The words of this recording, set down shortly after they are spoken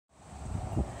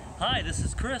Hi, this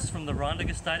is Chris from the Rhonda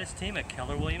Gustitus Team at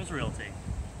Keller Williams Realty.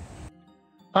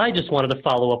 I just wanted to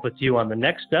follow up with you on the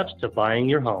next steps to buying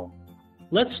your home.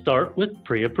 Let's start with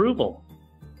pre-approval.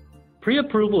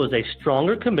 Pre-approval is a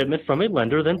stronger commitment from a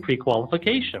lender than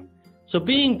pre-qualification, so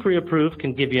being pre-approved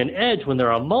can give you an edge when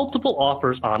there are multiple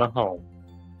offers on a home.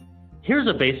 Here's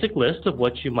a basic list of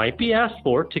what you might be asked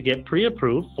for to get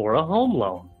pre-approved for a home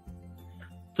loan.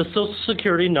 The Social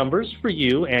Security numbers for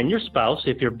you and your spouse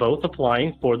if you're both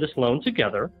applying for this loan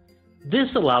together. This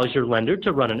allows your lender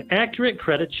to run an accurate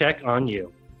credit check on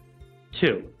you.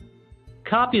 2.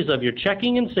 Copies of your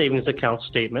checking and savings account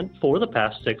statement for the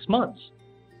past 6 months.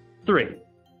 3.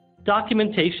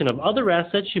 Documentation of other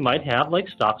assets you might have like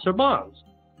stocks or bonds.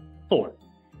 4.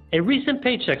 A recent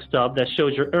paycheck stub that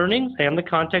shows your earnings and the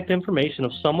contact information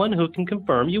of someone who can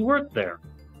confirm you work there.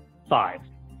 5.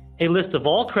 A list of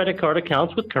all credit card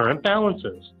accounts with current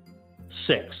balances.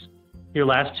 6. Your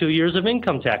last 2 years of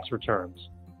income tax returns.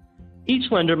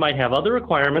 Each lender might have other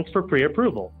requirements for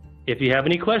pre-approval. If you have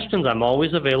any questions, I'm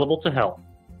always available to help.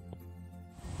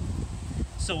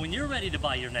 So when you're ready to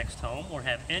buy your next home or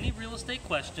have any real estate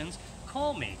questions,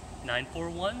 call me,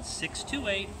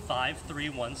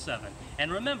 941-628-5317.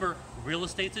 And remember, real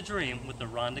estate's a dream with the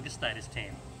Rhonda Gustitus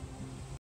Team.